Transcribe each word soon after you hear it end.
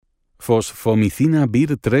Fosfomicina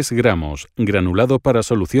VIR 3 gramos, granulado para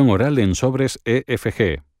solución oral en sobres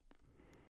EFG.